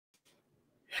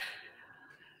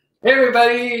Hey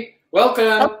everybody,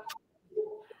 welcome.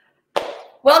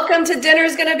 Welcome to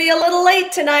Dinner's Going to be a little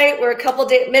late tonight. We're a couple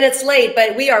minutes late,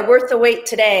 but we are worth the wait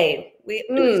today.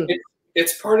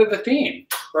 It's part of the theme.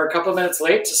 We're a couple minutes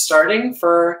late to starting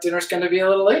for Dinner's Going to be a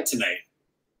little late tonight.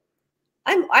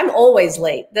 I'm always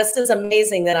late. This is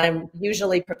amazing that I'm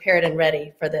usually prepared and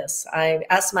ready for this. I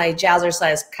asked my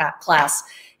jazzercise class.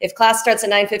 If class starts at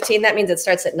 9:15, that means it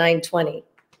starts at 9:20.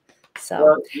 So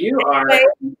well,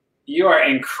 you are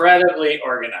incredibly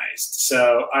organized,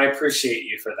 so I appreciate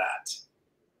you for that.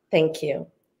 Thank you.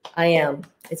 I am.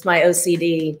 It's my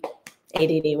OCD,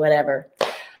 ADD, whatever.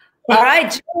 All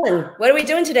right, John, what are we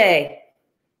doing today?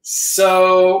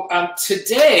 So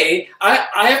today,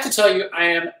 I have to tell you, I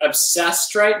am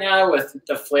obsessed right now with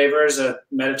the flavors of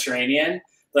Mediterranean.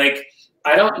 Like,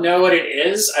 I don't know what it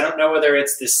is. I don't know whether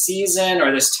it's the season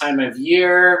or this time of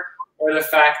year or the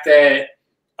fact that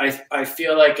I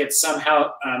feel like it's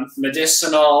somehow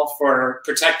medicinal for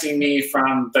protecting me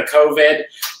from the COVID.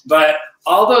 But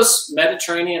all those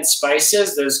Mediterranean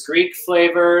spices, those Greek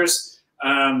flavors,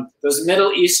 those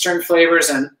Middle Eastern flavors,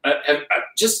 and have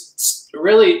just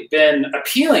really been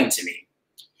appealing to me.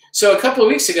 So a couple of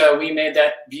weeks ago, we made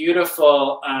that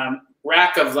beautiful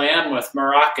rack of lamb with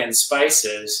Moroccan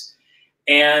spices,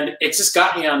 and it just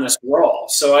got me on this roll.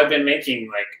 So I've been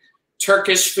making like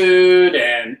Turkish food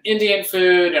and Indian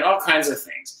food and all kinds of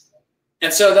things.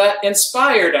 And so that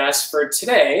inspired us for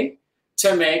today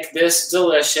to make this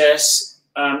delicious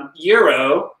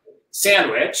gyro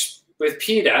sandwich with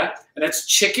pita, and it's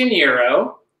chicken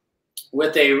gyro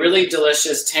with a really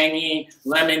delicious tangy,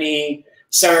 lemony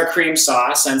sour cream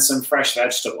sauce and some fresh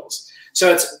vegetables.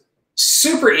 So it's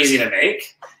super easy to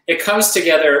make. It comes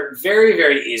together very,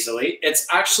 very easily. It's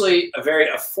actually very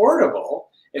affordable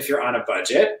if you're on a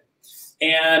budget.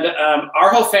 And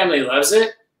our whole family loves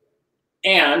it.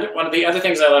 And one of the other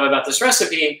things I love about this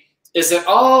recipe is that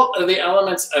all of the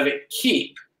elements of it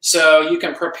keep. So you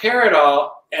can prepare it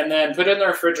all and then put it in the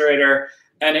refrigerator,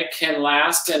 and it can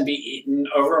last and be eaten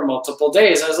over multiple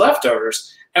days as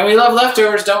leftovers. And we love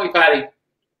leftovers, don't we, Patty?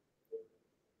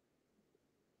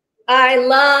 I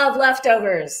love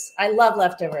leftovers. I love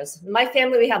leftovers. In my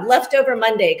family, we have leftover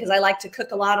Monday because I like to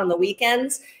cook a lot on the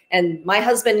weekends. And my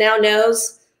husband now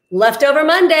knows leftover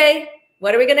Monday.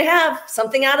 What are we going to have?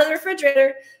 Something out of the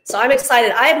refrigerator. So I'm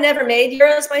excited. I have never made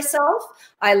gyros myself.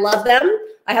 I love them.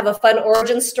 I have a fun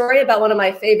origin story about one of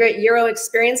my favorite gyro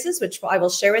experiences, which I will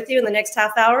share with you in the next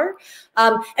half hour.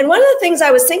 And one of the things I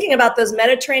was thinking about those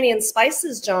Mediterranean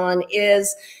spices, John,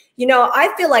 is, you know,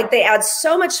 I feel like they add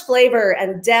so much flavor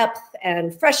and depth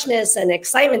and freshness and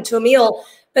excitement to a meal,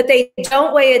 but they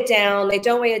don't weigh it down. They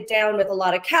don't weigh it down with a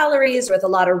lot of calories, with a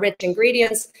lot of rich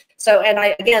ingredients. So, and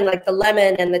I, again, like the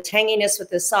lemon and the tanginess with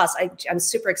this sauce, I'm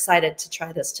super excited to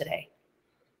try this today.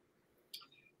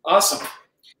 Awesome.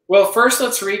 Well, first,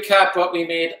 let's recap what we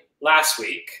made last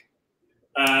week.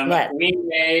 We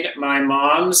made my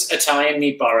mom's Italian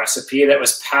meatball recipe that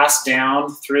was passed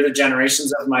down through the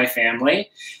generations of my family.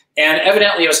 And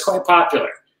evidently, it was quite popular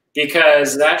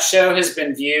because that show has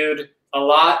been viewed a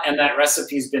lot, and that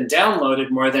recipe's been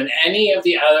downloaded more than any of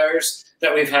the others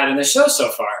that we've had in the show so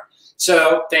far.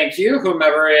 So thank you,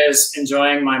 whomever is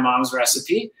enjoying my mom's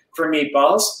recipe for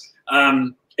meatballs.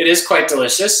 It is quite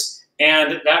delicious.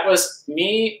 And that was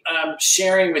me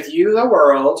sharing with you, the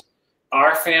world,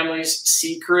 our family's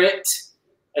secret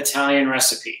Italian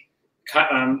recipe,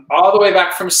 all the way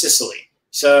back from Sicily.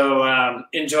 So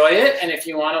enjoy it. And if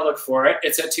you want to look for it,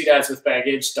 it's at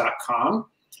twodadswithbaggage.com.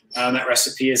 That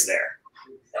recipe is there.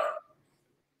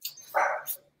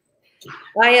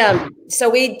 So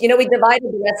we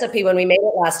divided the recipe when we made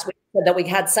it last week so that we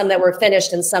had some that were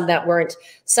finished and some that weren't.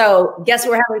 So guess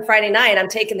what we're having Friday night? I'm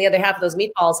taking the other half of those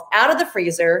meatballs out of the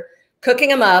freezer, cooking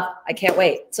them up. I can't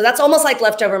wait. So that's almost like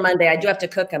leftover Monday. I do have to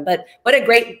cook them, but what a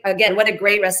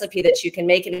great recipe that you can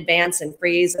make in advance and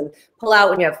freeze and pull out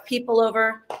when you have people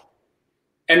over.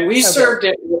 And we served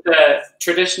it with a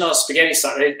traditional spaghetti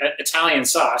sauce, Italian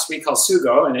sauce we call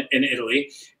sugo in Italy,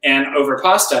 and over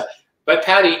pasta. But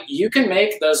Patty, you can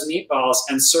make those meatballs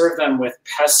and serve them with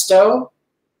pesto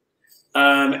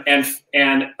and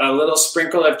a little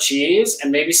sprinkle of cheese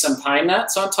and maybe some pine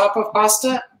nuts on top of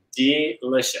pasta.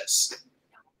 Delicious.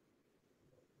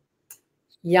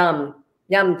 Yum.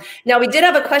 Yum. Now, we did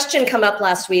have a question come up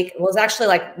last week. It was actually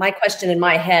like my question in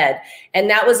my head. And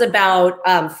that was about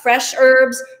fresh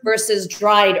herbs versus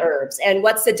dried herbs. And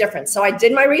what's the difference? So I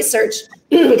did my research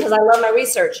because I love my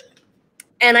research.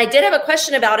 And I did have a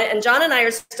question about it. And John and I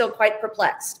are still quite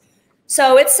perplexed.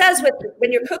 So it says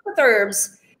when you cook with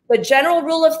herbs, the general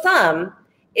rule of thumb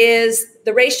is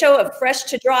the ratio of fresh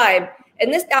to dried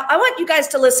And this, I want you guys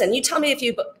to listen. You tell me if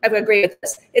you agree with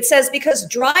this. It says, because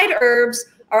dried herbs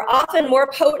are often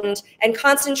more potent and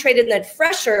concentrated than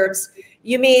fresh herbs,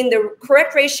 you mean the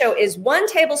correct ratio is 1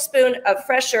 tablespoon of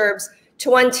fresh herbs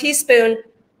to 1 teaspoon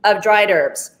of dried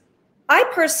herbs. I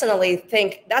personally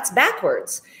think that's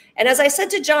backwards. And as I said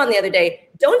to John the other day,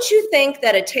 don't you think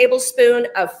that a tablespoon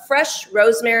of fresh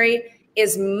rosemary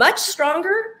is much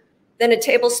stronger than a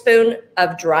tablespoon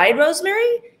of dried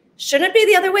rosemary? Shouldn't it be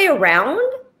the other way around?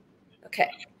 Okay,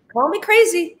 call me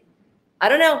crazy. I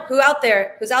don't know who's out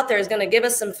there is going to give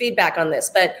us some feedback on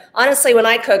this. But honestly, when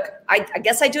I cook, I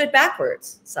guess I do it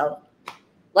backwards. So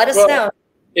let us know.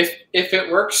 If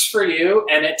it works for you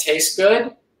and it tastes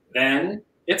good, then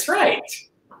it's right.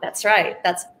 That's right.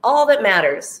 That's all that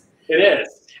matters. It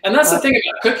is. And that's the thing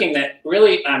about cooking that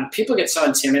really people get so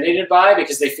intimidated by,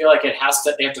 because they feel like they have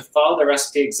to follow the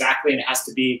recipe exactly, and it has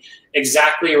to be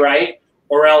exactly right,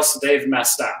 or else they've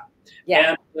messed up. Yeah.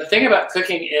 And the thing about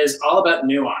cooking is all about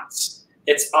nuance.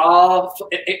 It's all,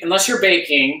 unless you're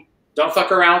baking, don't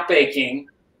fuck around with baking.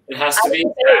 It has to be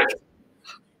exact.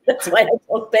 That's why I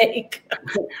don't bake.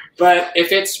 But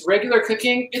if it's regular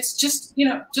cooking, it's just,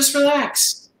 just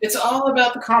relax. It's all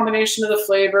about the combination of the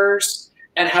flavors,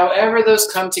 and however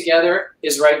those come together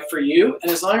is right for you.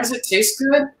 And as long as it tastes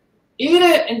good, eat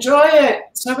it, enjoy it.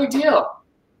 It's no big deal.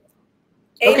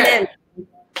 Amen. Okay.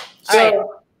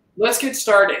 So let's get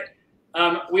started.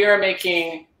 We are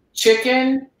making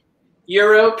chicken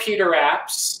gyro pita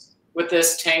wraps with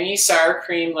this tangy sour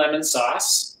cream lemon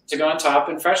sauce to go on top,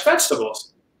 and fresh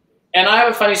vegetables. And I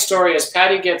have a funny story. As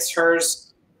Patty gets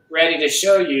hers ready to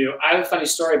show you, I have a funny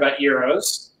story about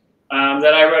gyros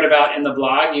that I wrote about in the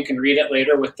blog. You can read it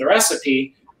later with the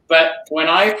recipe. But when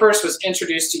I first was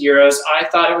introduced to gyros, I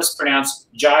thought it was pronounced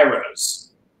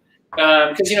gyros.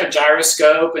 Because,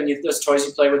 gyroscope and those toys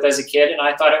you play with as a kid, and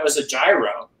I thought it was a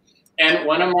gyro. And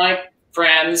one of my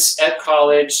friends at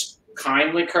college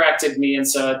kindly corrected me and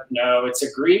said, no, it's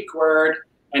a Greek word,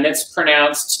 and it's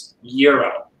pronounced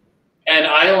gyro. And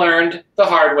I learned the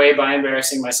hard way by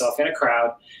embarrassing myself in a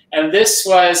crowd. And this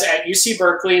was at UC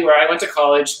Berkeley, where I went to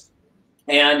college.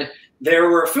 And there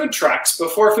were food trucks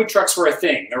before food trucks were a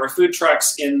thing. There were food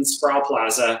trucks in Sproul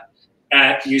Plaza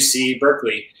at UC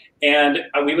Berkeley. And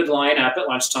we would line up at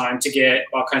lunchtime to get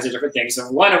all kinds of different things,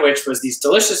 and one of which was these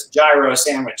delicious gyro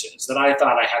sandwiches that I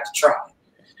thought I had to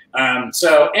try.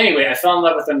 So anyway, I fell in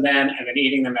love with them then. I've been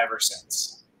eating them ever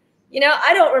since.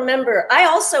 I don't remember. I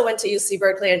also went to UC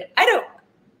Berkeley, and I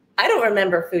don't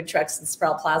remember food trucks in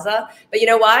Sproul Plaza. But you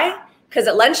know why? Because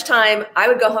at lunchtime, I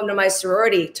would go home to my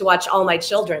sorority to watch All My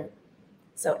Children.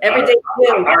 So every day.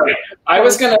 All right. I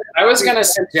was gonna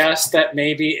suggest that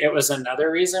maybe it was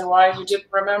another reason why you didn't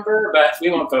remember, but we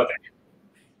won't go there.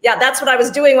 Yeah, that's what I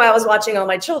was doing while I was watching All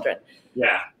My Children.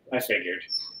 Yeah, I figured.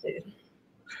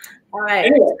 All right.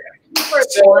 Anyway,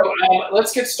 so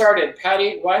let's get started.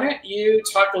 Patty, why don't you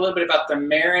talk a little bit about the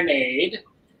marinade,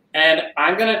 and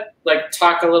I'm gonna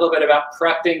talk a little bit about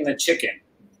prepping the chicken.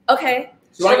 Okay.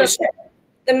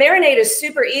 The marinade is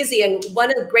super easy, and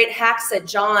one of the great hacks that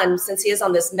John, since he is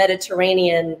on this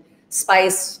Mediterranean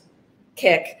spice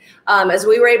kick, is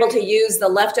we were able to use the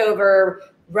leftover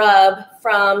rub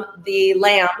from the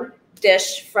lamb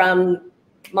dish from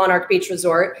Monarch Beach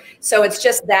Resort. So it's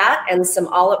just that and some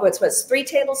olive, what's 3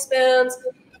 tablespoons.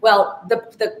 Well,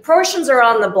 the portions are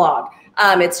on the blog.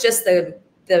 It's just the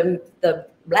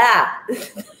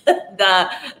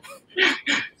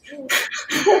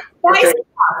spice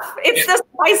stuff. It's the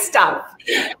spice stuff.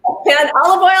 And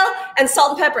olive oil and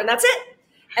salt and pepper, and that's it.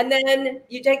 And then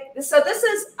you take, so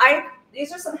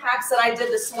these are some hacks that I did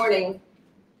this morning.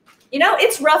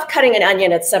 It's rough cutting an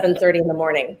onion at 7:30 in the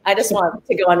morning. I just want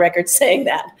to go on record saying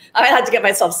that. I had to get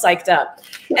myself psyched up.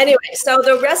 Anyway, so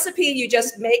the recipe, you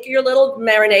just make your little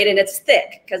marinade, and it's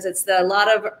thick because it's a lot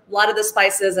of the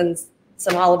spices and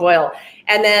some olive oil.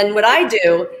 And then what I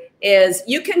do is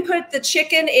you can put the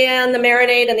chicken and the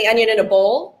marinade and the onion in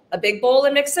a big bowl,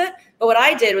 and mix it. But what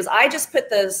I did was I just put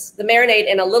the marinade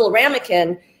in a little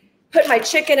ramekin, put my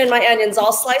chicken and my onions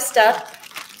all sliced up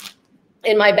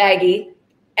in my baggie,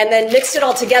 and then mixed it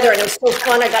all together. And it was so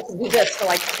fun. I got to do this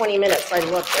for 20 minutes. I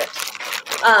loved it.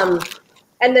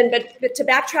 And then, but to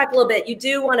backtrack a little bit, you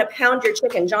do want to pound your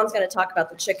chicken. John's going to talk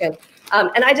about the chicken.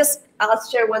 And I'll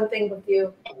share one thing with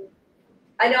you.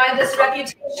 I know I have this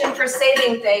reputation for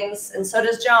saving things, and so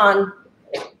does John.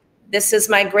 This is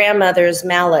my grandmother's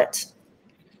mallet.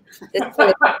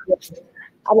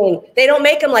 I mean, they don't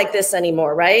make them like this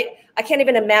anymore, right? I can't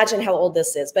even imagine how old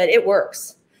this is, but it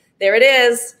works. There it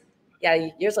is. Yeah,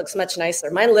 yours looks much nicer.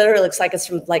 Mine literally looks like it's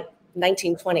from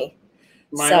 1920.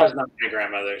 Mine was not my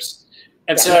grandmother's.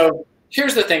 And so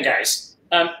here's the thing, guys.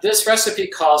 this recipe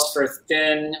calls for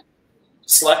thin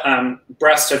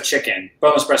breast of chicken,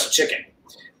 boneless breast of chicken.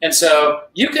 And so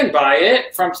you can buy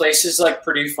it from places like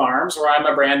Purdue Farms, where I'm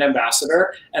a brand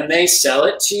ambassador, and they sell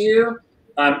it to you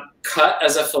cut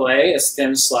as a fillet, as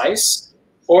thin slice,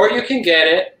 or you can get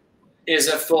it as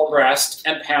a full breast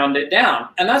and pound it down.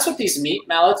 And that's what these meat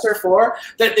mallets are for,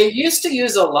 that they used to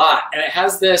use a lot. And it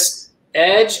has this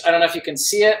edge, I don't know if you can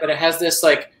see it, but it has this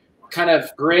like kind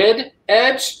of grid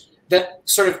edge that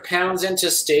sort of pounds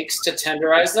into steaks to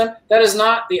tenderize them. That is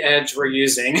not the edge we're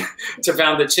using to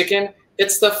pound the chicken.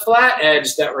 It's the flat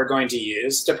edge that we're going to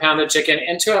use to pound the chicken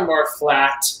into a more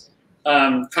flat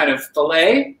kind of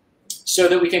fillet, so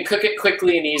that we can cook it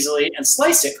quickly and easily and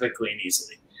slice it quickly and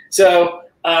easily. So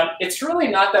it's really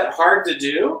not that hard to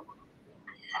do.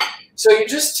 So you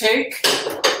just take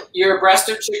your breast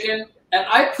of chicken, and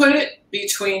I put it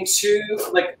between two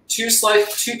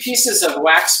pieces of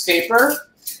wax paper,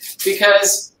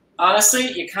 because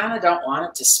honestly, you kind of don't want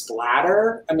it to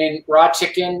splatter. I mean, raw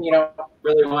chicken, you don't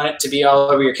really want it to be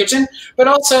all over your kitchen, but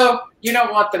also you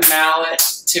don't want the mallet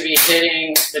to be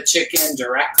hitting the chicken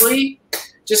directly.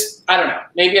 Just, I don't know,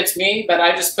 maybe it's me, but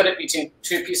I just put it between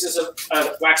two pieces of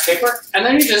wax paper, and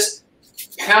then you just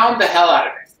pound the hell out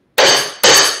of it.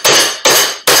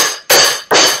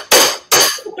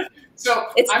 So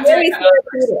it's I'm very doing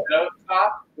the stove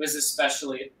top was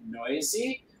especially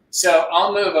noisy. So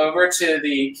I'll move over to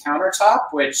the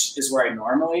countertop, which is where I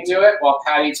normally do it, while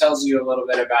Patty tells you a little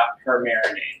bit about her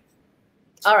marinade.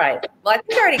 All right. Well, I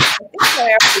think I already talked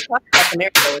about the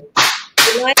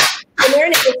marinade. The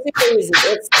marinade is super easy.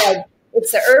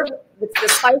 It's the herb, it's the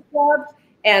spice rub,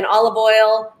 and olive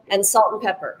oil and salt and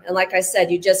pepper. And like I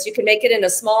said, you can make it in a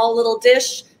small little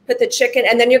dish, put the chicken,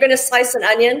 and then you're going to slice an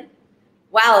onion.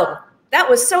 Wow, that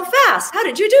was so fast. How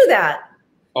did you do that?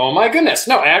 Oh my goodness.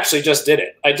 No, I actually just did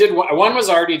it. I did one was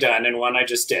already done and one I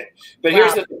just did. But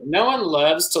here's the thing. No one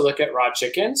loves to look at raw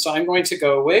chicken, so I'm going to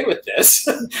go away with this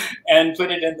and put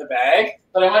it in the bag.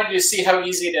 But I wanted you to see how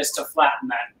easy it is to flatten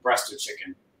that breast of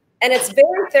chicken. And it's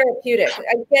very therapeutic.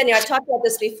 Again, I've talked about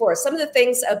this before. Some of the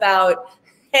things about,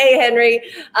 hey, Henry,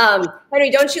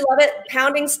 don't you love it?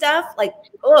 Pounding stuff, like,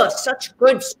 oh, such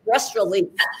good stress relief.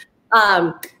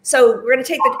 So we're going to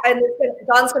take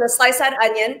Dawn's going to slice that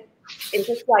onion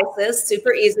into slices,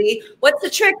 super easy. What's the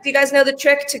trick? Do you guys know the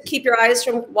trick to keep your eyes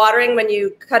from watering when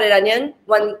you cut an onion?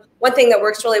 One thing that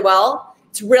works really well,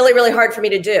 it's really, really hard for me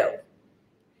to do.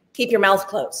 Keep your mouth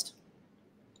closed.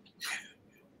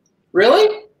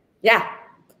 Really? Yeah.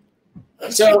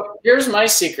 So here's my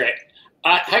secret.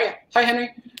 Hi, Henry.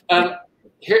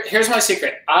 Here's my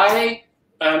secret. I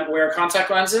wear contact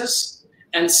lenses,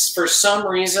 and for some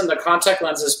reason, the contact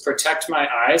lenses protect my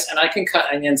eyes, and I can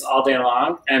cut onions all day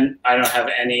long, and I don't have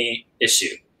any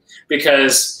issue,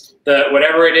 because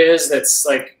whatever it is that's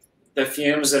like the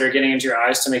fumes that are getting into your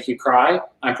eyes to make you cry,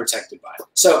 I'm protected by it.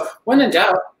 So when in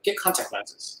doubt, get contact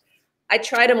lenses. I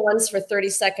tried them once for 30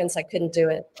 seconds. I couldn't do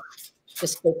it.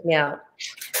 Just freaked me out.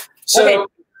 So,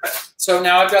 so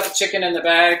now I've got the chicken in the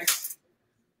bag.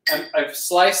 I've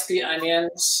sliced the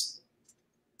onions.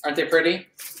 Aren't they pretty?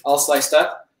 All sliced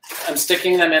up. I'm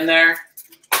sticking them in there.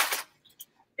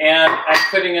 And I'm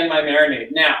putting in my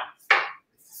marinade. Now,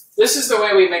 this is the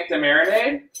way we make the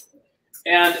marinade.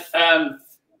 And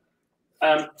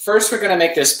first we're going to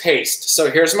make this paste.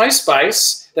 So here's my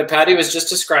spice that Patty was just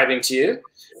describing to you.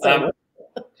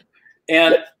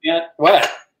 And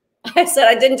what? I said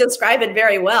I didn't describe it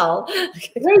very well.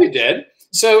 No, you did.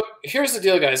 So here's the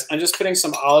deal, guys. I'm just putting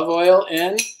some olive oil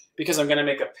in because I'm going to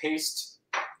make a paste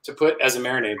to put as a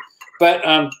marinade.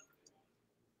 But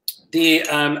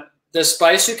the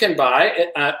spice you can buy,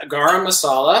 garam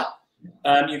masala,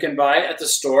 you can buy at the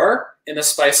store in the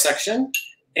spice section.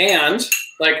 And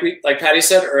like Patty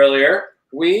said earlier,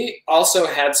 we also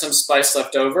had some spice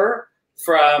left over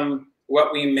from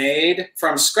what we made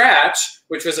from scratch,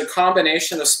 which was a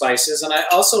combination of spices. And I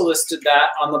also listed that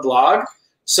on the blog.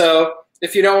 So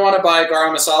if you don't want to buy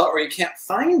garam masala or you can't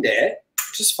find it,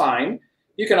 which is fine,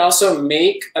 you can also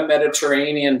make a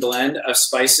Mediterranean blend of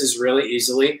spices really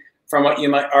easily from what you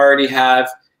might already have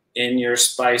in your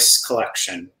spice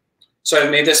collection. So I've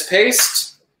made this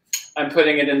paste. I'm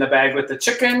putting it in the bag with the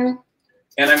chicken.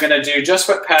 And I'm going to do just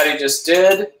what Patty just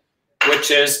did,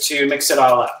 which is to mix it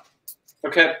all up.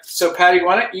 Okay, so Patty,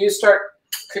 why don't you start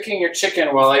cooking your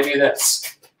chicken while I do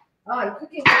this? Oh, I'm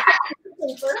cooking the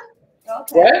chicken first?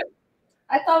 Okay. What?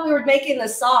 I thought we were making the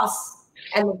sauce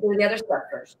and doing the other stuff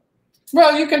first.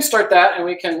 Well, you can start that, and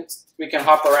we can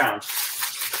hop around.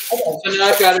 Okay. So now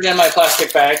I've got it in my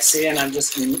plastic bag, see, and I'm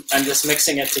just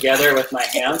mixing it together with my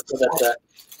hands so that the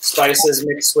spices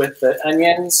mix with the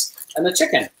onions and the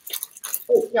chicken.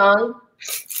 Hey, John.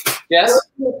 Yes?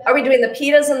 Are we doing the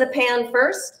pitas in the pan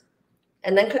first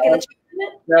and then cooking the chicken in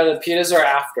it? No, the pitas are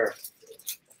after.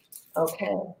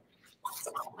 Okay.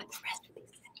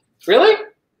 Really?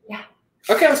 Yeah.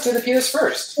 Okay, let's do the pitas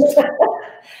first.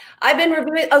 I've been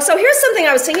reviewing. Oh, so here's something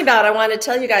I was thinking about. I wanted to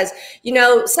tell you guys. You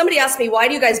know, somebody asked me, why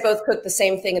do you guys both cook the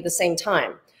same thing at the same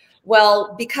time?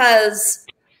 Well, because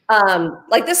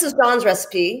like this is John's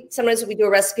recipe. Sometimes we do a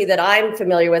recipe that I'm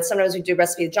familiar with. Sometimes we do a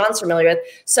recipe that John's familiar with.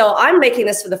 So I'm making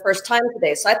this for the first time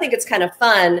today. So I think it's kind of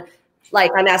fun.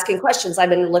 Like I'm asking questions. I've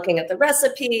been looking at the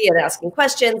recipe and asking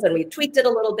questions, and we tweaked it a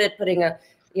little bit, putting a,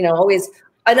 you know, always.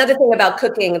 Another thing about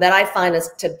cooking that I find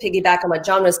is, to piggyback on what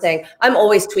John was saying, I'm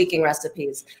always tweaking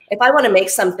recipes. If I want to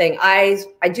make something, I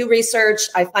do research.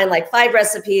 I find like 5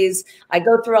 recipes. I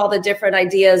go through all the different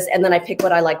ideas, and then I pick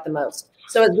what I like the most.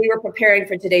 So as we were preparing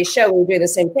for today's show, we were doing the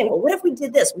same thing. Well, what if we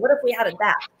did this? What if we added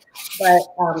that? But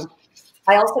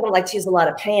I also don't like to use a lot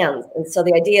of pans. And so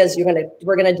the idea is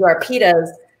we're gonna do our pitas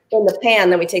in the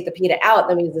pan, then we take the pita out,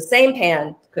 then we use the same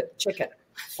pan to cook the chicken.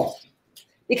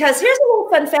 Because here's a little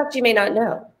fun fact you may not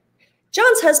know.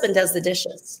 John's husband does the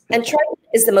dishes, and Trent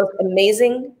is the most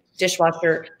amazing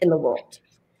dishwasher in the world.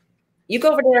 You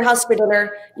go over to their house for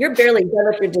dinner, you're barely done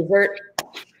with your dessert.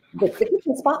 The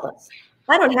kitchen's spotless.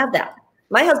 I don't have that.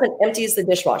 My husband empties the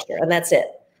dishwasher, and that's it.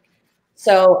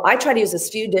 So I try to use as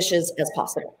few dishes as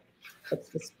possible. It's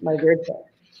just my weird thing.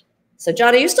 So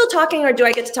John, are you still talking, or do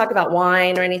I get to talk about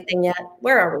wine or anything yet?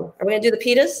 Where are we? Are we gonna do the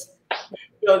pitas?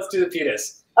 Yeah, let's do the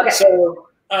pitas. Okay. So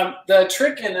the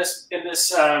trick in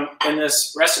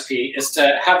this recipe is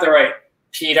to have the right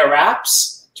pita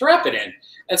wraps to wrap it in,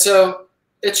 and so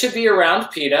it should be a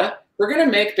round pita. We're gonna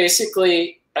make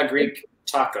basically a Greek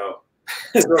taco.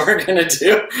 Is what we're gonna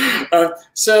do.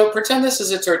 So pretend this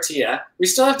is a tortilla. We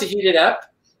still have to heat it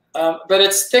up, but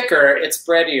it's thicker, it's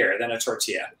breadier than a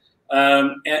tortilla,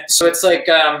 and so it's like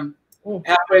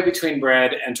halfway between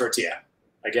bread and tortilla,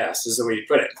 I guess is the way you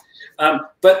put it.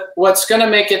 But what's going to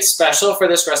make it special for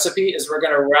this recipe is we're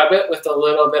going to rub it with a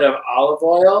little bit of olive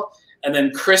oil and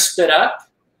then crisp it up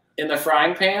in the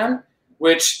frying pan,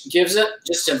 which gives it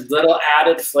just a little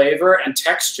added flavor and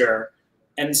texture.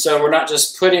 And so we're not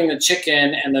just putting the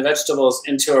chicken and the vegetables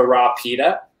into a raw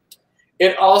pita.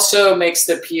 It also makes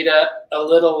the pita a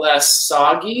little less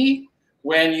soggy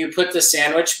when you put the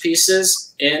sandwich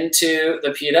pieces into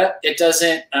the pita. It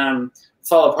doesn't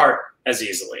fall apart as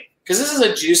easily. Because this is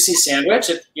a juicy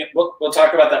sandwich. We'll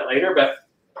talk about that later, but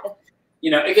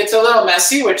it gets a little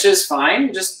messy, which is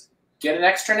fine. Just get an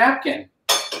extra napkin.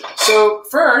 So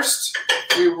first,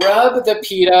 we rub the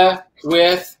pita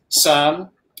with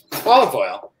some olive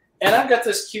oil. And I've got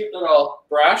this cute little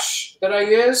brush that I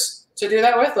use to do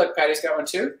that with. Look, Patty's got one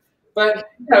too. But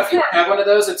if you don't have one of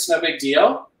those, it's no big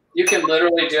deal. You can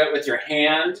literally do it with your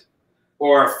hand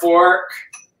or a fork.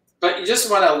 But you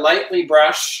just want to lightly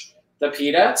brush the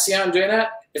pita. See how I'm doing that?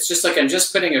 It's just like I'm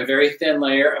just putting a very thin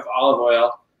layer of olive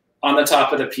oil on the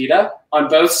top of the pita on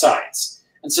both sides.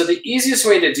 And so the easiest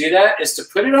way to do that is to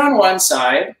put it on one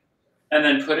side and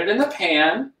then put it in the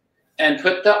pan and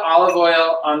put the olive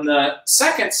oil on the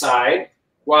second side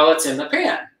while it's in the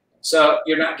pan. So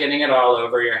you're not getting it all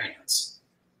over your hands.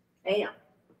 Bam.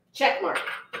 Check mark.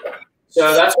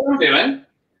 So that's what I'm doing.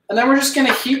 And then we're just going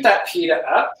to heat that pita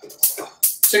up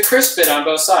to crisp it on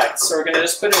both sides. So we're going to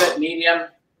just put it at medium,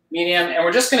 and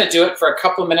we're just going to do it for a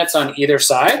couple minutes on either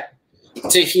side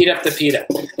to heat up the pita.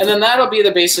 And then that'll be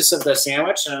the basis of the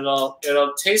sandwich, and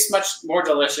it'll taste much more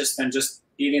delicious than just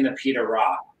eating the pita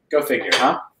raw. Go figure,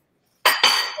 huh?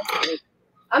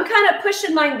 I'm kind of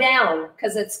pushing mine down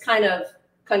because it's kind of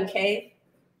concave.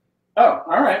 Oh,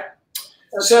 all right.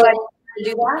 So I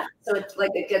do that, so it's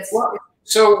like it gets.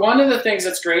 So one of the things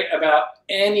that's great about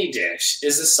any dish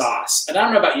is the sauce. And I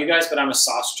don't know about you guys, but I'm a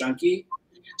sauce junkie.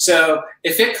 So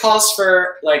if it calls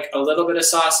for like a little bit of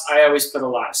sauce, I always put a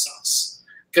lot of sauce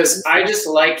because I just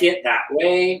like it that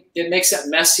way. It makes it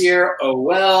messier. Oh,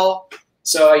 well.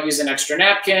 So I use an extra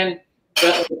napkin.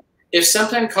 But if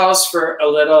something calls for a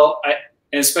little,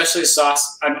 and especially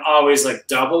sauce, I'm always like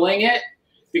doubling it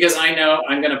because I know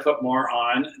I'm going to put more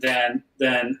on than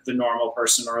the normal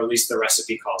person, or at least the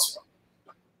recipe calls for.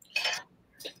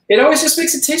 It always just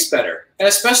makes it taste better. And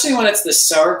especially when it's the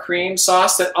sour cream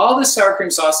sauce, that all the sour cream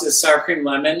sauce is sour cream,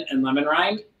 lemon, and lemon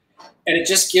rind. And it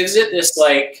just gives it this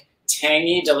like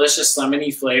tangy, delicious,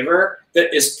 lemony flavor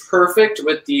that is perfect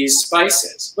with these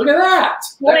spices. Look at that.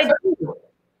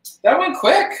 That went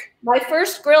quick. My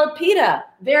first grilled pita.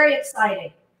 Very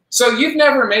exciting. So you've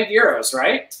never made gyros,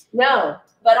 right? No,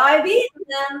 but I've eaten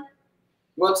them.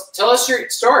 Well, tell us your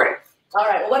story. All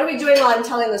right. Well, what are we doing while I'm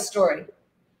telling the story?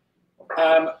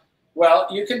 Well,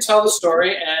 you can tell the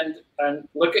story and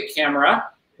look at camera,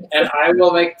 and I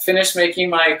will finish making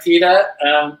my pita,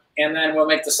 and then we'll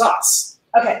make the sauce.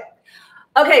 Okay.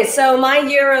 Okay, so my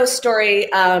gyro story,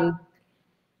 my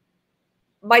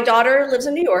daughter lives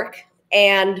in New York,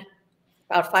 and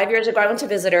about 5 years ago, I went to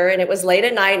visit her, and it was late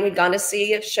at night, and we'd gone to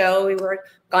see a show. We were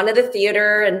gone to the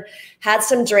theater and had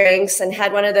some drinks and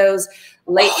had one of those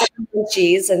late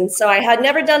munchies. And so I had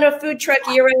never done a food truck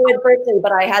gyro in Berkeley,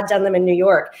 but I had done them in New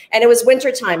York. And it was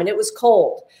wintertime, and it was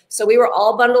cold. So we were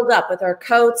all bundled up with our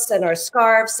coats and our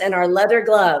scarves and our leather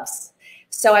gloves.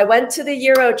 So I went to the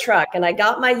gyro truck, and I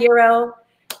got my gyro.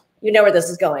 You know where this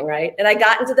is going, right? And I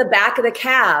got into the back of the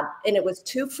cab, and it was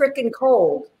too freaking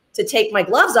cold to take my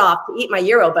gloves off to eat my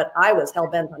gyro, but I was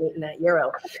hell-bent on eating that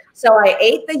gyro. So I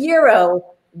ate the gyro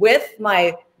with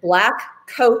my black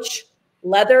Coach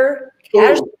leather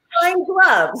casual fine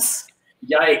gloves.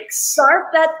 Yikes.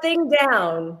 Scarfed that thing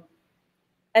down,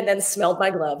 and then smelled my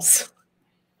gloves.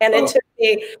 And it took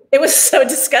me, it was so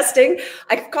disgusting.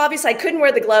 Obviously, I couldn't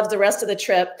wear the gloves the rest of the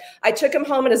trip. I took them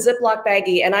home in a Ziploc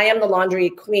baggie, and I am the laundry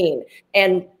queen.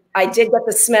 And I did get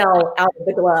the smell out of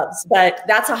the gloves, but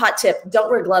that's a hot tip.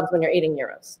 Don't wear gloves when you're eating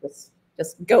gyros.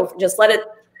 Just let it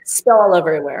spill all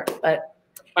over everywhere. But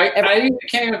I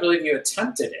can't even believe you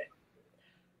attempted it.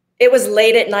 It was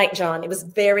late at night, John. It was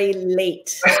very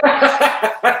late.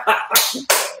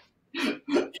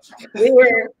 We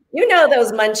were, you know,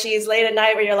 those munchies late at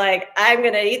night where you're like, I'm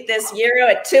going to eat this gyro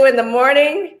at 2 in the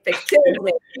morning. It kills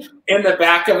me. In the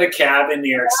back of a cab in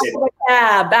New York City.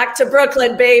 Yeah, back to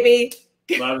Brooklyn, baby.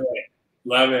 Love it.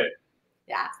 Love it.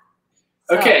 Yeah.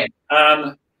 Okay.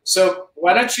 So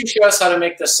why don't you show us how to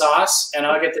make the sauce, and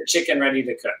I'll get the chicken ready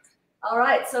to cook. All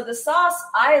right. So the sauce,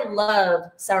 I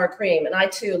love sour cream, and I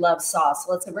too love sauce.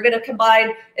 We're going to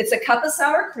combine, it's a cup of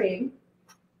sour cream.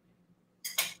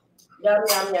 Yum,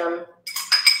 yum, yum.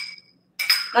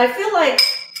 I feel like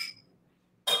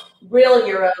real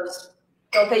gyros,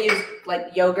 don't they use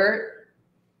like yogurt?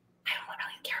 I don't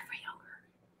really care for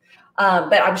yogurt.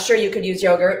 But I'm sure you could use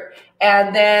yogurt.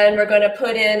 And then we're going to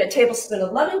put in a tablespoon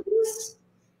of lemon juice.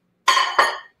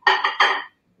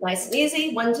 Nice and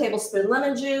easy. 1 tablespoon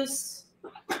lemon juice.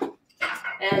 And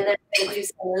then we're going to do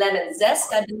some lemon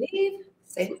zest, I believe.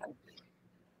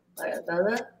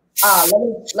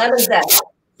 Lemon zest.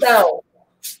 So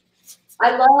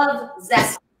I love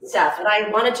zest stuff, and I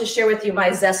wanted to share with you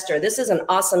my zester. This is an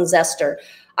awesome zester.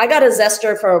 I got a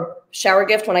zester for a shower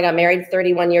gift when I got married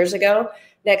 31 years ago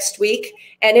next week,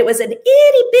 and it was an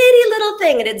itty bitty little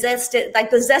thing, and it zested,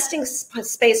 like the zesting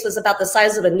space was about the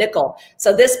size of a nickel.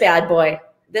 So this bad boy,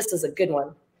 this is a good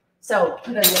one. So put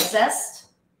in the zest,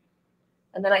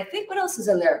 and then I think what else is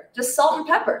in there? Just salt and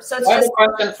pepper. So it's I have a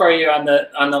question for you on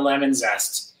the lemon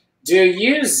zest. Do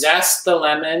you zest the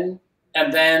lemon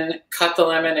and then cut the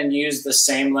lemon and use the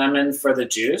same lemon for the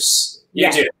juice?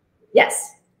 You do?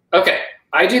 Yes. Okay.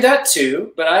 I do that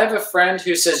too, but I have a friend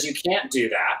who says you can't do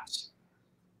that.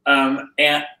 And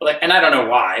I don't know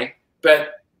why,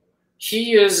 but he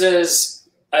uses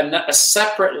a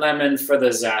separate lemon for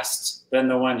the zest than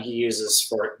the one he uses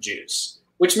for juice,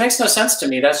 which makes no sense to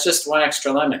me. That's just 1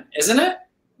 extra lemon, isn't it?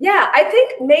 Yeah, I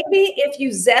think maybe if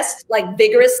you zest like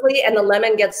vigorously and the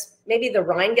lemon gets, maybe the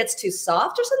rind gets too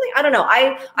soft or something. I don't know.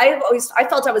 I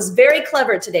felt I was very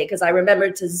clever today because I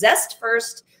remembered to zest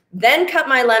first, then cut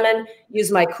my lemon,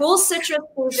 use my cool citrus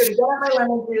squeezer to get out my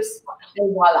lemon juice,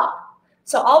 and voila.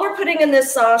 So all we're putting in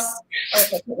this sauce, I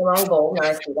put the wrong bowl, now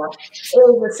I see that, is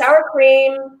the sour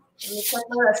cream. Let me check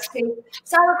my recipe.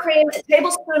 Sour cream, a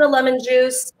tablespoon of lemon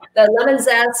juice, the lemon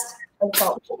zest, and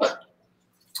salt and sugar.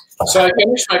 So I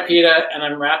finished my pita, and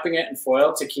I'm wrapping it in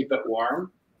foil to keep it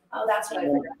warm. Oh, that's what I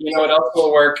figured. You know what else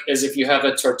will work is if you have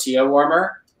a tortilla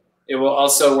warmer, it will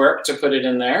also work to put it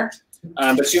in there.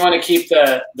 But you want to keep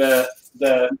the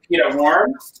pita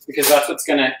warm because that's what's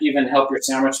going to even help your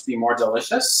sandwich be more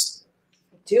delicious.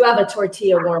 I do have a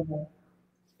tortilla warmer.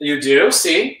 You do?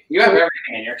 See? You have everything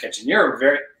in your kitchen. You're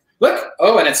very... Look.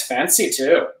 Oh, and it's fancy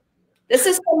too. This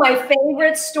is from my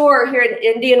favorite store here in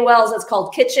Indian Wells. It's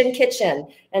called Kitchen Kitchen.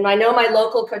 And I know my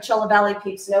local Coachella Valley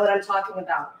peeps know what I'm talking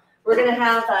about. We're going to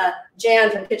have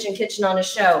Jan from Kitchen Kitchen on a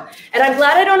show. And I'm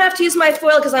glad I don't have to use my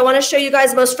foil because I want to show you guys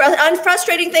the most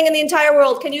unfrustrating thing in the entire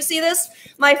world. Can you see this?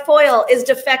 My foil is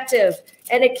defective,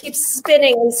 and it keeps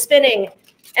spinning and spinning.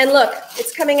 And look,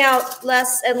 it's coming out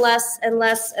less and less and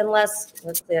less and less.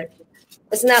 Let's see.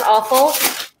 Isn't that awful?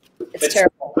 It's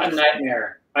terrible. A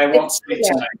nightmare. I won't sleep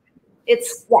tonight. Yeah,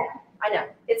 I know.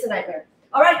 It's a nightmare.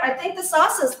 All right, I think the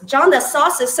sauce is, John, the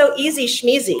sauce is so easy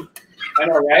schmeezy. I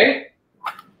know, right?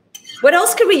 What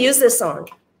else could we use this on?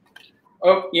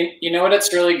 Oh, you know what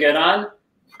it's really good on?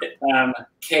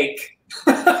 cake.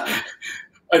 I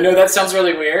know that sounds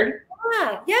really weird.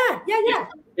 Yeah.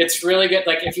 It's really good.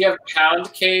 Like if you have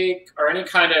pound cake or any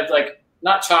kind of like,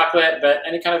 not chocolate, but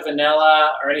any kind of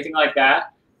vanilla or anything like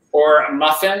that, or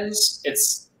muffins,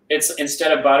 it's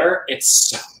instead of butter,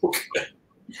 it's so good.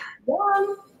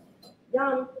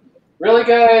 Yum. Really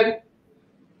good.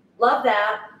 Love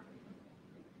that.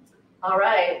 All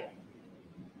right.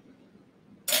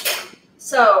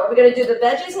 So are we going to do the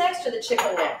veggies next or the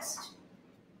chicken next?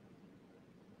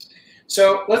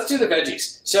 So let's do the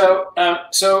veggies. So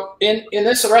in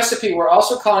this recipe, we're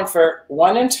also calling for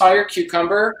 1 entire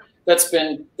cucumber that's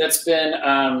been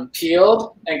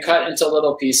peeled and cut into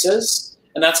little pieces,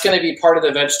 and that's going to be part of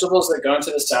the vegetables that go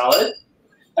into the salad.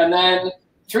 And then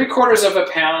 3/4 of a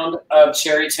pound of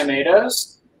cherry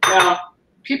tomatoes. Now,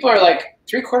 people are like,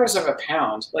 3/4 of a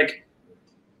pound? Like,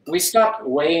 we stopped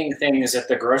weighing things at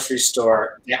the grocery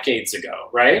store decades ago,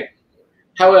 right?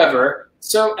 However,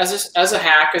 so as a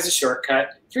hack, as a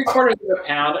shortcut, 3/4 of a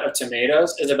pound of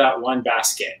tomatoes is about 1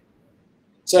 basket.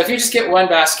 So if you just get 1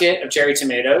 basket of cherry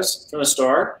tomatoes from the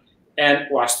store and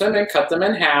wash them and cut them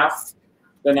in half,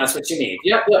 then that's what you need.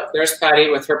 Yep, look, there's Patty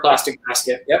with her plastic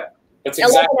basket. Yep, that's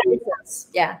exactly.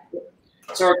 Yeah.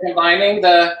 So we're combining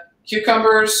the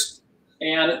cucumbers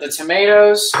and the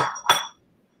tomatoes,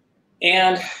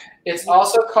 and it's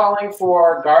also calling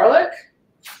for garlic,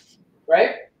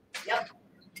 right? Yep.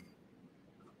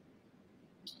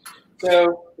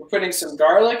 So we're putting some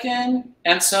garlic in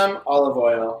and some olive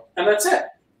oil, and that's it.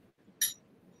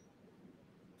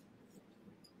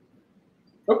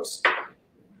 Oops.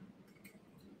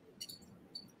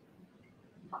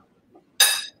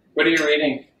 What are you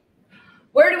reading?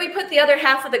 Where do we put the other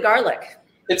half of the garlic?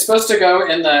 It's supposed to go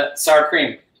in the sour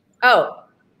cream. Oh.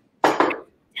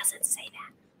 Doesn't say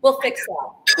that. We'll fix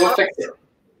that. We'll fix it.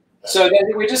 So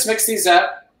then we just mix these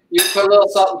up. You put a little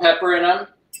salt and pepper in them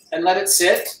and let it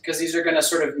sit, because these are going to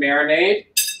sort of marinate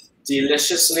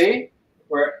deliciously.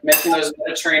 We're making those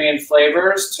Mediterranean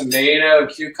flavors, tomato,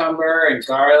 cucumber, and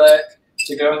garlic,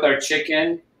 to go with our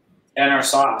chicken and our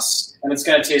sauce. And it's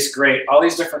going to taste great. All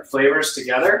these different flavors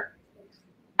together.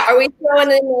 Are we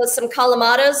throwing in some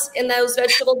calamatas in those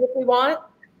vegetables if we want?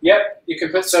 Yep, you can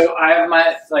put, so I have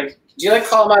my, like, do you like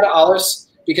Kalamata olives?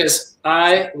 Because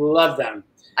I love them.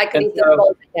 I can eat them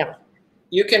both, yeah.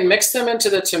 You can mix them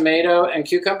into the tomato and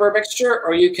cucumber mixture,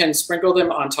 or you can sprinkle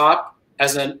them on top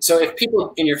so if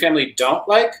people in your family don't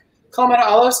like Kalamata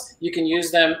olives, you can use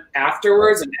them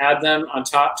afterwards and add them on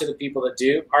top to the people that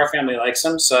do. Our family likes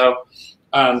them, so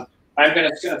I'm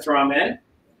just gonna throw them in.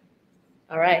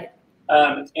 All right.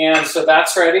 And so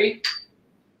that's ready.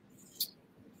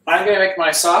 I'm gonna make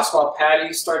my sauce while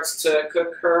Patty starts to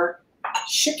cook her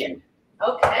chicken.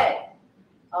 Okay.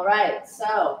 All right.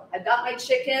 So I've got my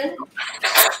chicken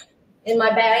in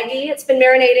my baggie. It's been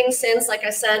marinating since, like I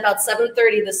said, about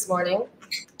 7:30 this morning.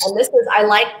 And this is, I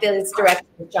like this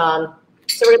directions, John.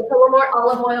 So we're gonna put a little more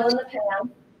olive oil in the pan.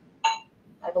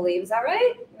 I believe, is that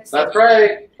right? That's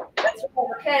right. That's right.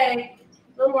 Okay.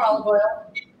 A little more olive oil.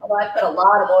 Although I put a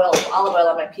lot of olive oil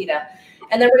on my pita.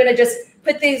 And then we're gonna just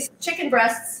put these chicken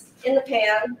breasts in the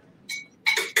pan.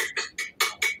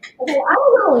 Okay, I'm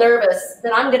a little nervous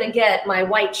that I'm gonna get my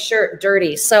white shirt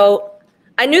dirty. So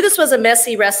I knew this was a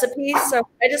messy recipe, so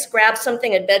I just grabbed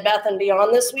something at Bed Bath &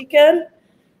 Beyond this weekend.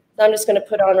 So I'm just gonna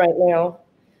put on right now.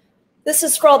 This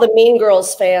is for all the Mean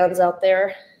Girls fans out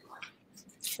there.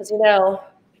 Because you know,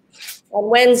 on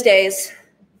Wednesdays,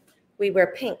 we wear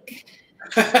pink.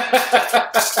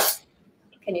 Can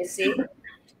you see?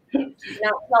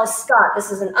 Now tell Scott,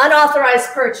 this is an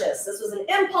unauthorized purchase. This was an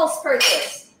impulse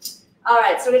purchase. All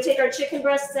right, so we're gonna take our chicken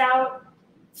breasts out.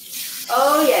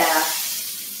 Oh yeah,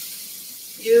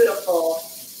 beautiful.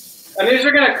 And these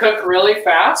are gonna cook really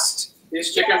fast,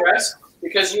 these chicken breasts,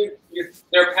 because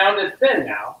they're pounded thin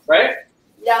now, right?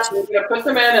 Yeah. So we're gonna put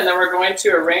them in, and then we're going to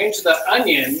arrange the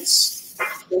onions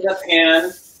in the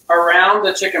pan around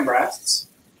the chicken breasts.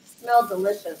 Smells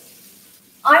delicious.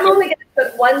 I'm only going to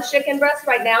cook 1 chicken breast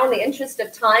right now in the interest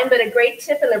of time, but a great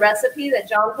tip in the recipe that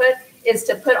John put is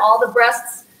to put all the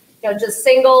breasts, just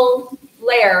single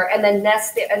layer and then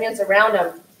nest the onions around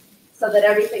them so that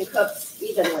everything cooks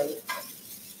evenly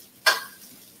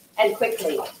and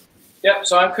quickly. Yep,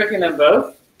 so I'm cooking them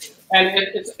both. And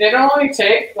it'll only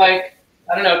take like,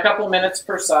 I don't know, a couple minutes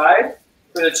per side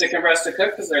for the chicken breast to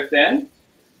cook because they're thin.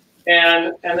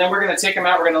 And then we're going to take them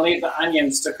out. We're going to leave the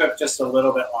onions to cook just a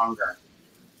little bit longer.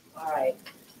 All right.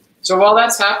 So while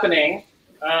that's happening,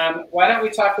 why don't we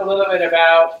talk a little bit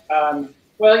about,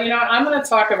 well, I'm going to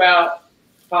talk about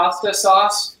pasta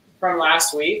sauce from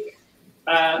last week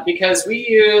because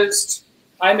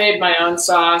I made my own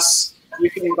sauce You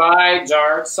can buy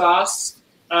jarred sauce.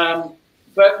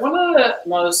 But one of the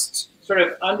most sort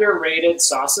of underrated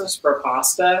sauces for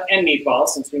pasta and meatballs,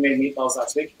 since we made meatballs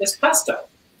last week, is pesto.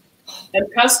 And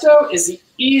pesto is the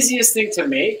easiest thing to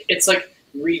make. It's like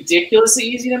ridiculously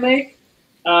easy to make.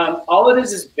 All it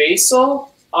is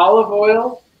basil, olive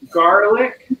oil,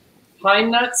 garlic,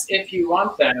 pine nuts if you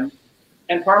want them,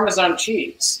 and Parmesan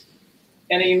cheese.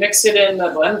 And you mix it in the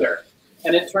blender.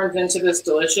 And it turns into this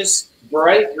delicious,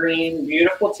 bright green,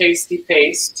 beautiful, tasty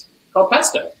paste called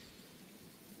pesto.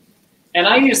 And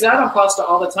I use that on pasta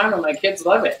all the time, and my kids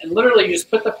love it. And literally, you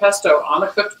just put the pesto on the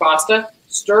cooked pasta,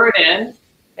 stir it in.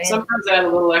 Sometimes add a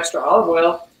little extra olive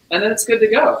oil, and then it's good to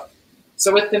go.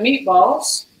 So with the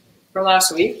meatballs from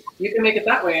last week, you can make it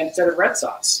that way instead of red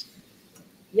sauce.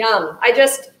 Yum.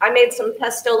 I made some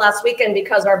pesto last weekend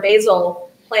because our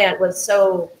basil plant was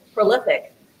so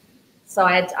prolific. So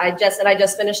I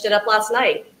just finished it up last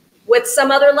night with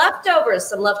some other leftovers,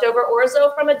 some leftover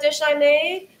orzo from a dish I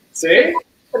made. See?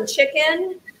 Some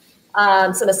chicken,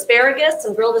 some asparagus,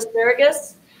 some grilled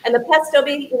asparagus, and the pesto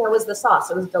was the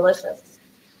sauce. It was delicious.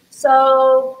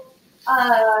 So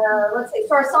let's see.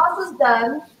 So our sauce is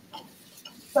done.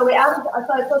 So I thought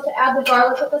I was supposed to add the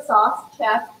garlic with the sauce.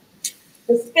 Check.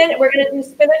 We're going to do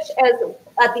spinach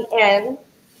at the end,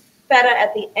 feta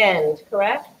at the end.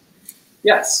 Correct?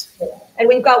 Yes. And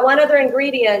we've got one other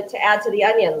ingredient to add to the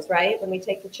onions, right? When we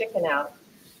take the chicken out.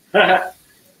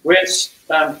 Which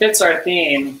fits our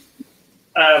theme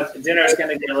of dinner is going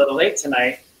to be a little late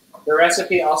tonight. The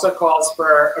recipe also calls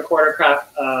for a quarter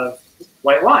cup of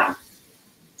white wine.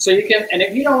 So you can, and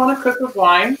if you don't want to cook with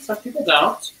wine, some people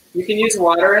don't, you can use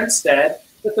water instead.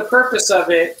 But the purpose of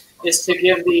it is to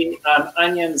give the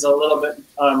onions a little bit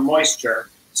moisture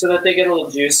so that they get a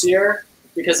little juicier,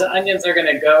 because the onions are going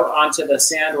to go onto the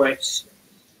sandwich,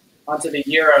 onto the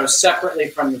gyros separately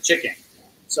from the chicken.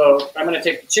 So I'm going to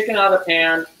take the chicken out of the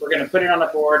pan, we're going to put it on the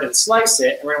board and slice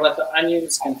it, and we're going to let the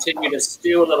onions continue to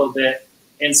stew a little bit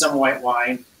in some white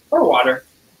wine or water.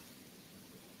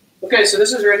 Okay, so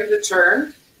this is ready to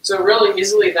turn. So really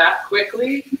easily that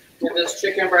quickly get this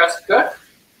chicken breast cooked.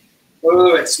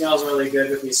 Ooh, it smells really good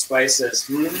with these spices.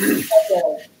 So good.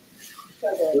 So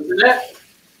good. Isn't it?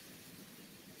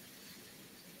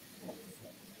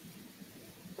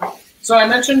 So I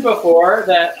mentioned before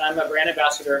that I'm a brand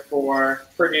ambassador for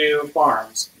Purdue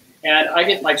Farms. And I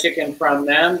get my chicken from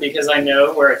them because I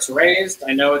know where it's raised.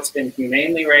 I know it's been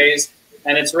humanely raised,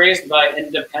 and it's raised by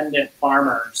independent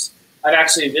farmers. I've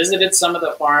actually visited some of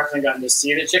the farms and gotten to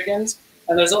see the chickens.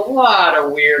 And there's a lot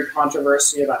of weird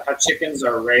controversy about how chickens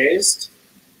are raised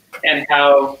and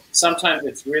how sometimes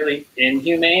it's really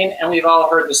inhumane. And we've all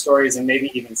heard the stories and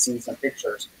maybe even seen some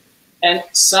pictures. And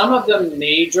some of the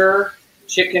major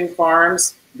chicken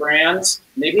farms, brands,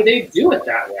 maybe they do it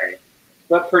that way,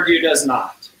 but Purdue does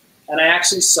not. And I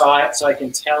actually saw it, so I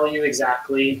can tell you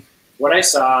exactly what I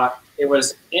saw. It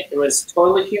was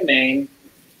totally humane,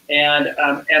 and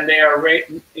they are,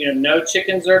 no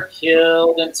chickens are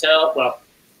killed until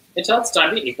it's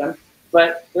time to eat them.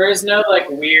 But there is no like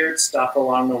weird stuff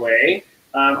along the way.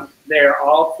 They're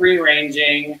all free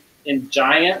ranging in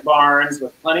giant barns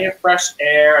with plenty of fresh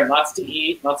air and lots to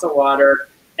eat, lots of water.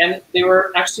 And they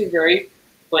were actually very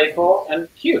playful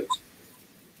and cute.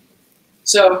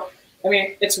 So, I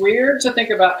mean, it's weird to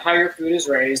think about how your food is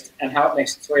raised and how it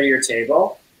makes its way to your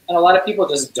table. And a lot of people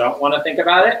just don't want to think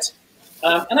about it.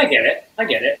 And I get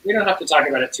it. We don't have to talk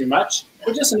about it too much.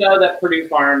 But just know that Purdue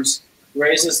Farms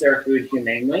raises their food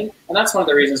humanely. And that's one of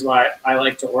the reasons why I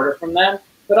like to order from them.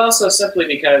 But also simply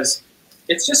because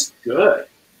it's just good.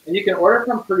 And you can order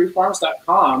from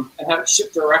PurdueFarms.com and have it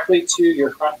shipped directly to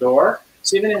your front door.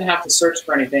 So you didn't have to search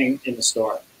for anything in the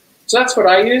store. So that's what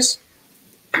I use.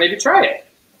 Maybe try it.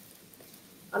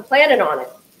 I'm planning on it.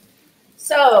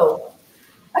 So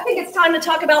I think it's time to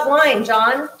talk about wine,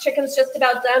 John. Chicken's just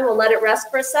about done. We'll let it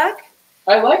rest for a sec.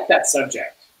 I like that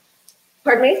subject.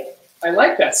 Pardon me? I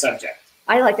like that subject.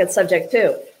 I like that subject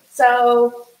too.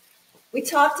 So we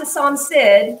talked to Sam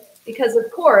Sid because,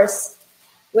 of course,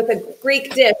 with a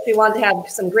Greek dish, we wanted to have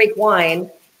some Greek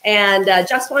wine. And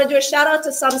just want to do a shout out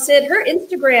to Sam Sid. Her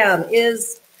Instagram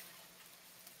is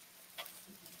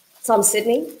Sam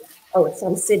Sydney. Oh, it's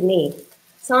Sam Sydney.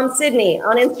 Sam Sydney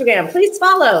on Instagram. Please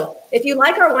follow. If you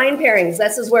like our wine pairings,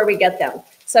 this is where we get them.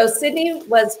 So Sydney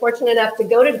was fortunate enough to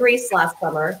go to Greece last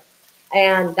summer,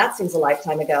 and that seems a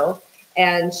lifetime ago.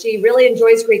 And she really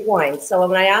enjoys Greek wine. So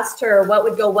when I asked her what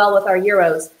would go well with our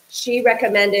gyros, she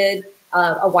recommended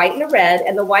a white and a red.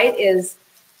 And the white is,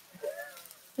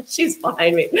 she's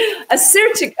behind me, a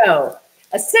Sirtico.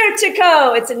 A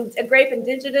Sirtico. It's a grape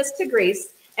indigenous to Greece.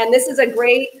 And this is a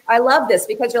great, I love this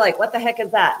because you're like, what the heck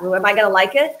is that? Am I going to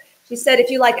like it? She said, if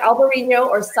you like Albarino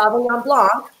or Sauvignon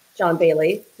Blanc, John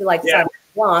Bailey, if you like Sauvignon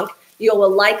Blanc, you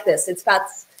will like this. It's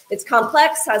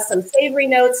complex, has some savory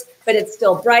notes, but it's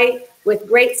still bright with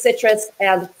great citrus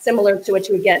and similar to what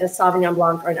you would get in a Sauvignon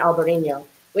Blanc or an Albarino,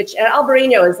 which an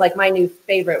Albarino is like my new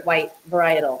favorite white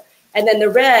varietal. And then the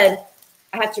red,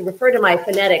 I have to refer to my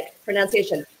phonetic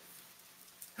pronunciation.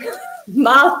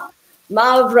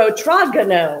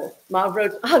 Mavrotragano.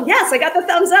 Oh, yes, I got the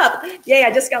thumbs up. Yay,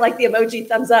 I just got like the emoji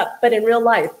thumbs up, but in real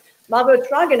life.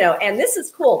 Mavrotragano. And this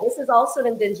is cool. This is also an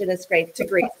indigenous grape to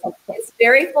Greece. It's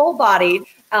very full-bodied,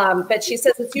 but she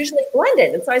says it's usually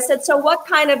blended. And so I said, so what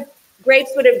kind of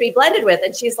grapes would it be blended with?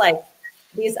 And she's like,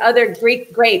 these other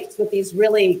Greek grapes with these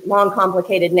really long,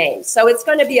 complicated names. So it's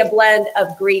going to be a blend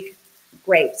of Greek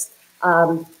grapes.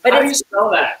 But how do you spell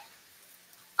that?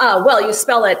 Well, you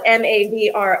spell it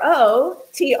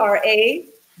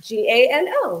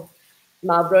Mavrotragano.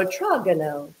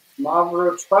 Mavrotragano.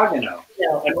 Mavrotragano.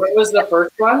 No. And what was the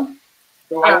first one?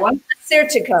 The white one?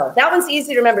 Assertico. That one's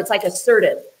easy to remember. It's like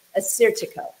assertive.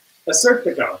 Assertico.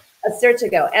 Assertico.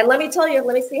 Assertico. And let me tell you,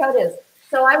 let me see how it is.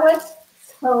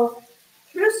 So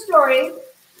true story,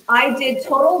 I did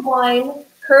Total Wine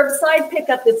curbside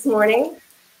pickup this morning.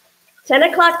 10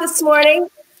 o'clock this morning.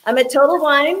 I'm at Total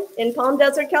Wine in Palm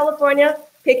Desert, California,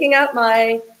 picking up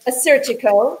my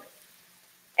Assertico.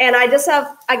 And I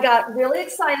got really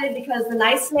excited because the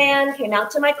nice man came out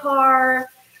to my car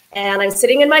and I'm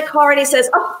sitting in my car and he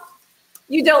says, oh,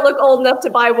 you don't look old enough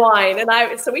to buy wine.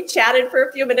 And so we chatted for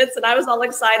a few minutes and I was all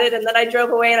excited. And then I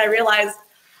drove away and I realized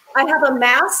I have a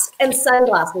mask and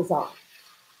sunglasses on.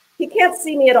 He can't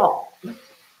see me at all.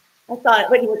 I thought,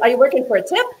 are you working for a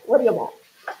tip? What do you want?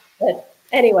 But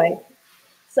anyway.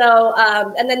 So,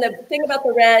 and then the thing about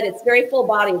the red, it's very full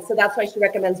bodied. So that's why she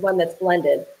recommends one that's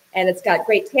blended. And it's got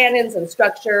great tannins and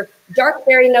structure, dark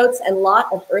berry notes, and a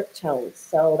lot of earth tones.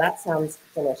 So that sounds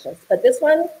delicious. But this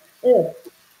one,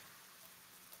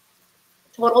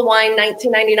 Total Wine,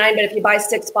 $19.99. But if you buy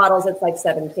 6 bottles, it's like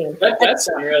 $17. That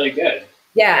sounds really good.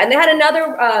 Yeah, and they had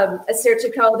another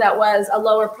Assertico that was a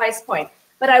lower price point.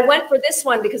 But I went for this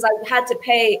one because I would have had to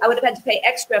pay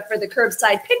extra for the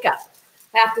curbside pickup.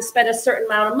 I have to spend a certain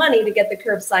amount of money to get the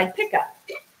curbside pickup.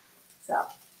 So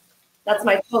that's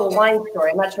my Total Wine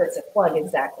story. I'm not sure it's a plug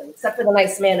exactly, except for the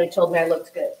nice man who told me I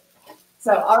looked good.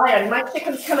 So, all right, my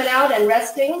chicken's coming out and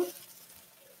resting.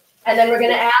 And then we're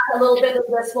going to add a little bit of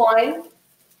this wine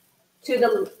to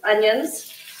the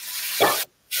onions.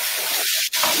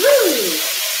 Woo!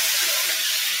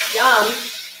 Yum.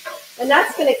 And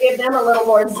that's going to give them a little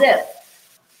more zip.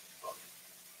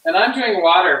 And I'm doing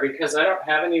water because I don't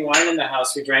have any wine in the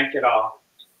house. We drank it all.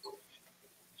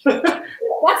 That's an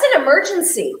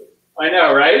emergency. I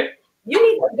know, right? You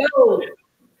need to go.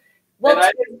 Well,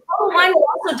 Total Wine will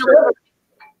also deliver.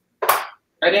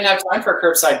 I didn't have time for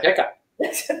curbside pickup.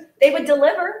 They would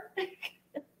deliver.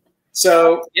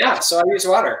 So yeah, so I use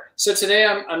water. So today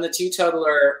I'm the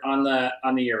teetotaler on the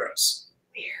Gyros.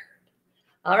 Weird.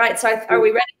 All right. So are we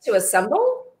ready to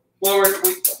assemble? Well,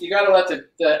 you got to let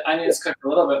the onions cook a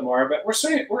little bit more, but we're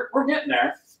getting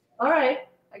there. All right.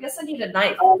 I guess I need a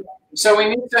knife. So we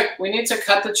need to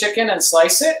cut the chicken and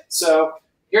slice it. So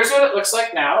here's what it looks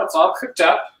like now. It's all cooked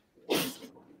up, and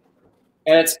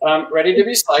it's ready to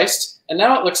be sliced. And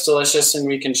now it looks delicious, and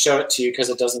we can show it to you because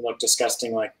it doesn't look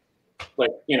disgusting like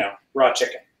raw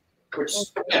chicken, which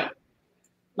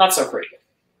not so pretty.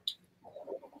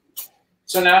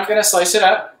 So now I'm going to slice it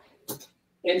up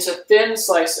into thin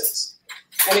slices.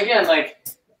 And again,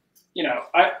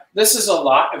 this is a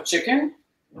lot of chicken.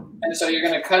 And so you're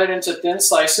going to cut it into thin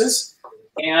slices.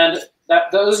 And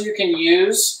those you can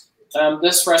use.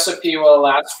 This recipe will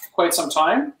last quite some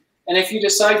time. And if you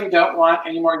decide you don't want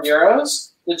any more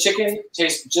gyros, the chicken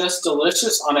tastes just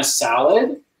delicious on a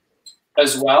salad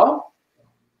as well.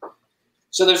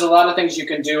 So there's a lot of things you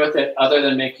can do with it other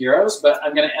than make gyros. But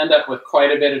I'm going to end up with quite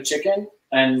a bit of chicken.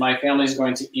 And my family's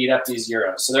going to eat up these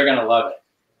gyros, so they're going to love it.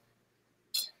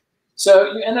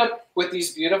 So you end up with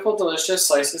these beautiful, delicious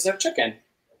slices of chicken,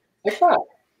 like that.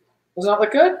 Doesn't that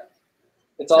look good?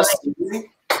 It's all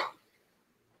steamy.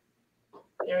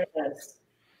 There it is.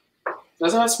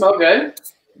 Doesn't it smell good?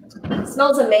 It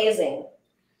smells amazing.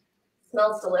 It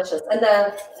smells delicious, and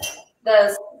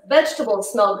the vegetables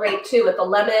smell great too, with the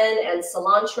lemon and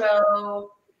cilantro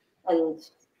and a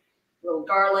little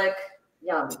garlic.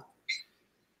 Yum.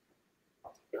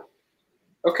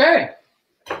 Okay.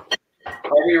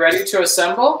 Are we ready to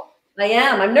assemble? I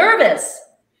am. I'm nervous.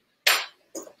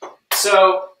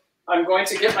 So I'm going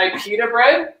to get my pita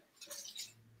bread,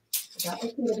 I got the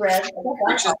pita bread.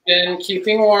 which has been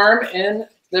keeping warm in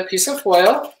the piece of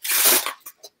foil,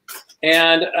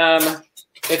 and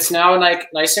it's now like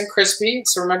nice and crispy.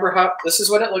 So remember how this is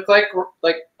what it looked like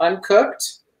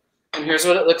uncooked, and here's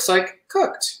what it looks like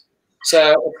cooked.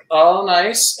 So it's all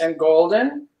nice and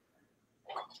golden.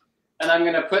 And I'm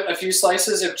going to put a few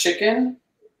slices of chicken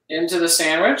into the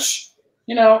sandwich.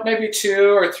 You know, maybe 2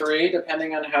 or 3,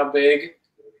 depending on how big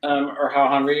or how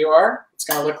hungry you are. It's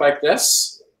going to look like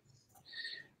this.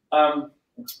 And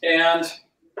then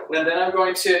I'm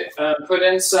going to put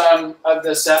in some of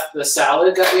the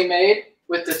salad that we made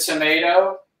with the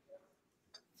tomato,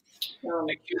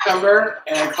 the cucumber,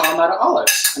 and Kalamata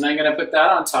olives. And I'm going to put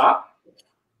that on top.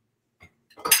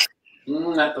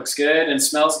 That looks good and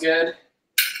smells good.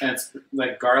 And it's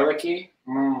like garlicky.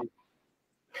 I'm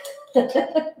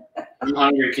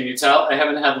hungry. Can you tell? I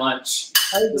haven't had lunch.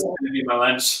 This is going to be my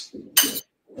lunch.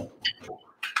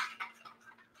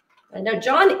 I know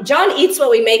John eats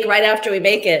what we make right after we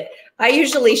make it. I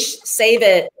usually save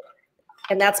it,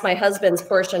 and that's my husband's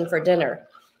portion for dinner.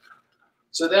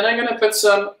 So then I'm going to put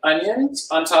some onions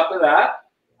on top of that.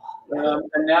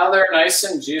 And now they're nice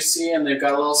and juicy, and they've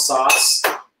got a little sauce.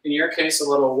 In your case, a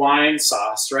little wine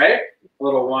sauce, right? A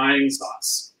little wine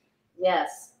sauce.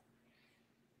 Yes.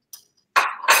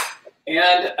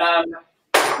 And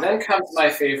then comes my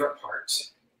favorite part.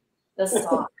 The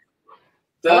sauce.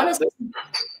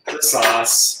 The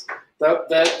sauce.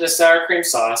 The sour cream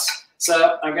sauce.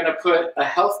 So I'm going to put a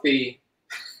healthy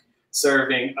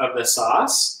serving of the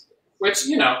sauce, which,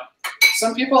 you know,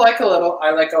 some people like a little,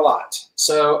 I like a lot.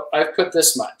 So I've put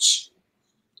this much.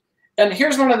 And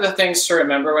here's one of the things to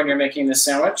remember when you're making this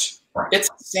sandwich. It's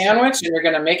a sandwich, and you're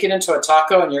going to make it into a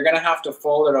taco, and you're going to have to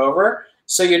fold it over.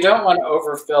 So you don't want to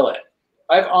overfill it.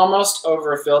 I've almost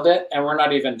overfilled it, and we're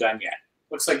not even done yet.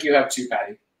 Looks like you have 2,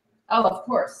 Patty. Oh, of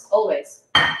course, always.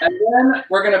 And then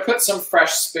we're going to put some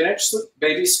fresh spinach,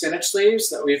 baby spinach leaves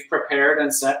that we've prepared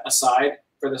and set aside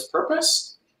for this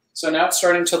purpose. So now it's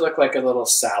starting to look like a little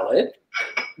salad.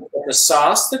 The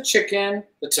sauce, the chicken,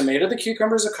 the tomato, the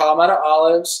cucumbers, the Kalamata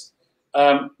olives,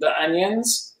 the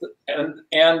onions,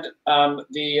 and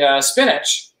the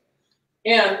spinach.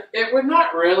 And it would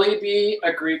not really be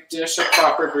a Greek dish, a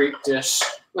proper Greek dish,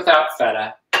 without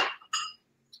feta.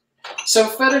 So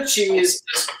feta cheese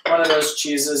is one of those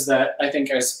cheeses that I think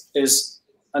is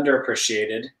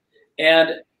underappreciated.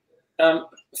 And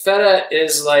feta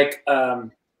is like,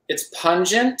 it's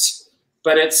pungent,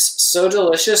 but it's so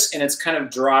delicious in its kind of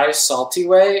dry, salty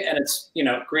way. And it's, you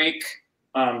know, Greece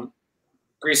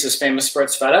is famous for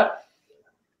its feta.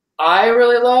 I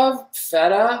really love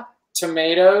feta,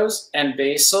 tomatoes, and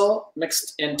basil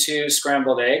mixed into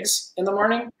scrambled eggs in the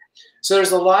morning. So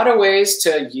there's a lot of ways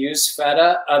to use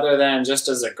feta other than just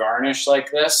as a garnish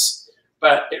like this,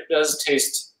 but it does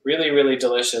taste really, really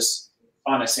delicious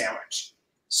on a sandwich.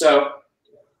 So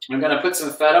I'm going to put some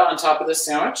feta on top of this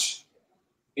sandwich,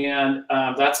 and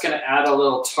that's going to add a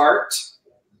little tart.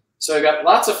 So we got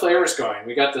lots of flavors going.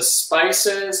 We got the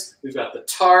spices, we've got the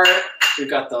tart, we've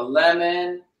got the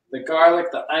lemon, the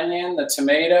garlic, the onion, the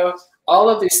tomato. All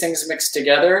of these things mixed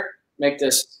together make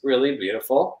this really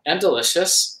beautiful and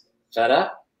delicious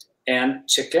feta and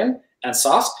chicken and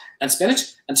sauce and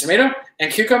spinach and tomato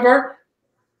and cucumber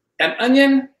and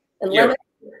onion. And lemon.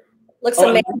 Looks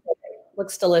amazing.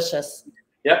 Looks delicious.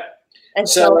 Yep. And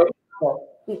so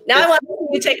now I want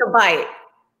you to take a bite.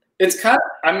 It's kind of,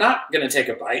 I'm not going to take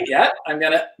a bite yet.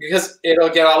 Because it'll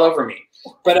get all over me.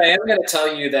 But I am going to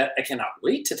tell you that I cannot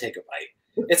wait to take a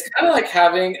bite. It's kind of like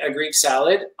having a Greek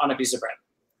salad on a piece of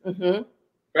bread. Mm-hmm.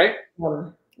 Right?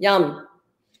 Yum.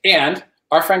 And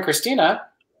our friend Christina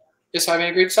is having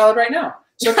a Greek salad right now.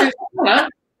 So Christina,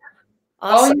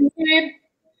 awesome.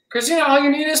 all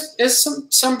you need is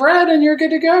some bread, and you're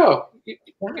good to go.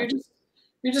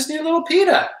 You just need a little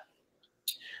pita.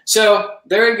 So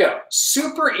there you go.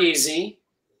 Super easy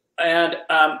and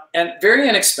very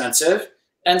inexpensive,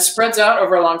 and spreads out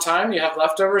over a long time. You have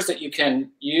leftovers that you can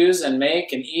use and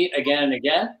make and eat again and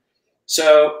again.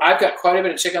 So I've got quite a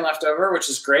bit of chicken left over, which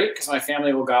is great because my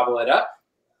family will gobble it up.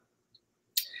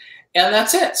 And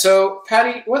that's it. So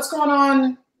Patty, what's going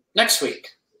on next week?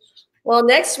 Well,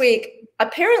 next week,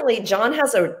 apparently John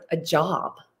has a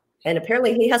job, and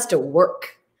apparently he has to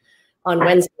work on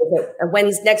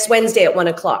next Wednesday at 1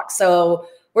 o'clock. So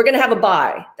we're going to have a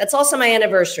bye. That's also my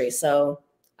anniversary. So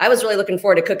I was really looking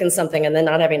forward to cooking something and then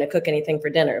not having to cook anything for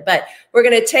dinner. But we're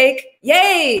going to take,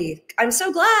 yay, I'm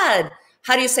so glad.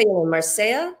 How do you say your name?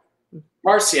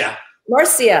 Marcia?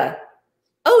 Marcia.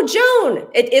 Oh, Joan.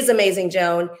 It is amazing,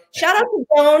 Joan. Shout out to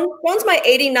Joan. Joan's my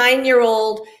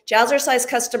 89-year-old jazzercise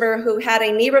customer who had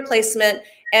a knee replacement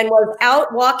and was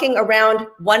out walking around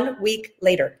 1 week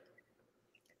later.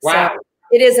 Wow.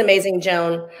 It is amazing,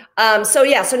 Joan. So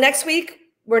next week,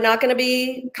 we're not going to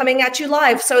be coming at you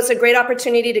live. So it's a great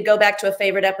opportunity to go back to a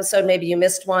favorite episode. Maybe you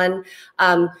missed one.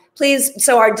 Please,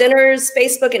 so our dinners,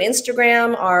 Facebook and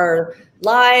Instagram are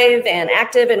live and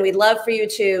active, and we'd love for you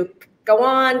to go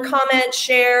on, comment,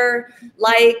 share,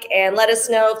 like, and let us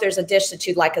know if there's a dish that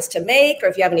you'd like us to make, or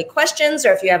if you have any questions,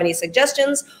 or if you have any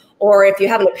suggestions, or if you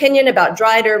have an opinion about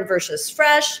dried herb versus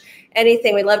fresh,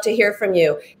 anything. We'd love to hear from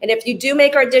you. And if you do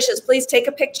make our dishes, please take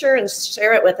a picture and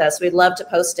share it with us. We'd love to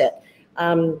post it.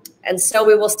 And so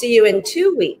we will see you in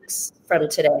 2 weeks from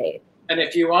today. And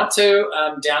if you want to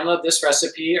download this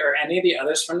recipe or any of the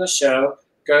others from the show,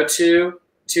 go to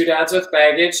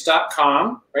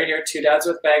twodadswithbaggage.com, right here,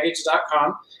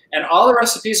 twodadswithbaggage.com. And all the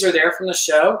recipes are there from the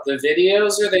show. The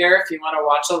videos are there if you want to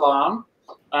watch along.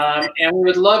 And we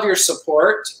would love your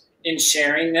support in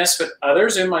sharing this with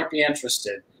others who might be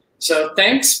interested. So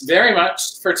thanks very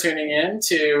much for tuning in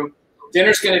to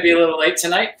Dinner's going to be a little late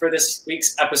tonight for this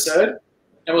week's episode.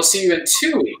 And we'll see you in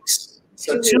 2 weeks.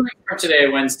 So 2 weeks from today,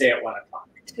 Wednesday at 1 o'clock.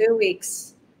 2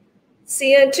 weeks.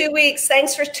 See you in 2 weeks.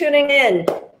 Thanks for tuning in.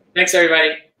 Thanks,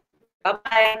 everybody.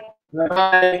 Bye-bye.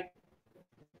 Bye-bye.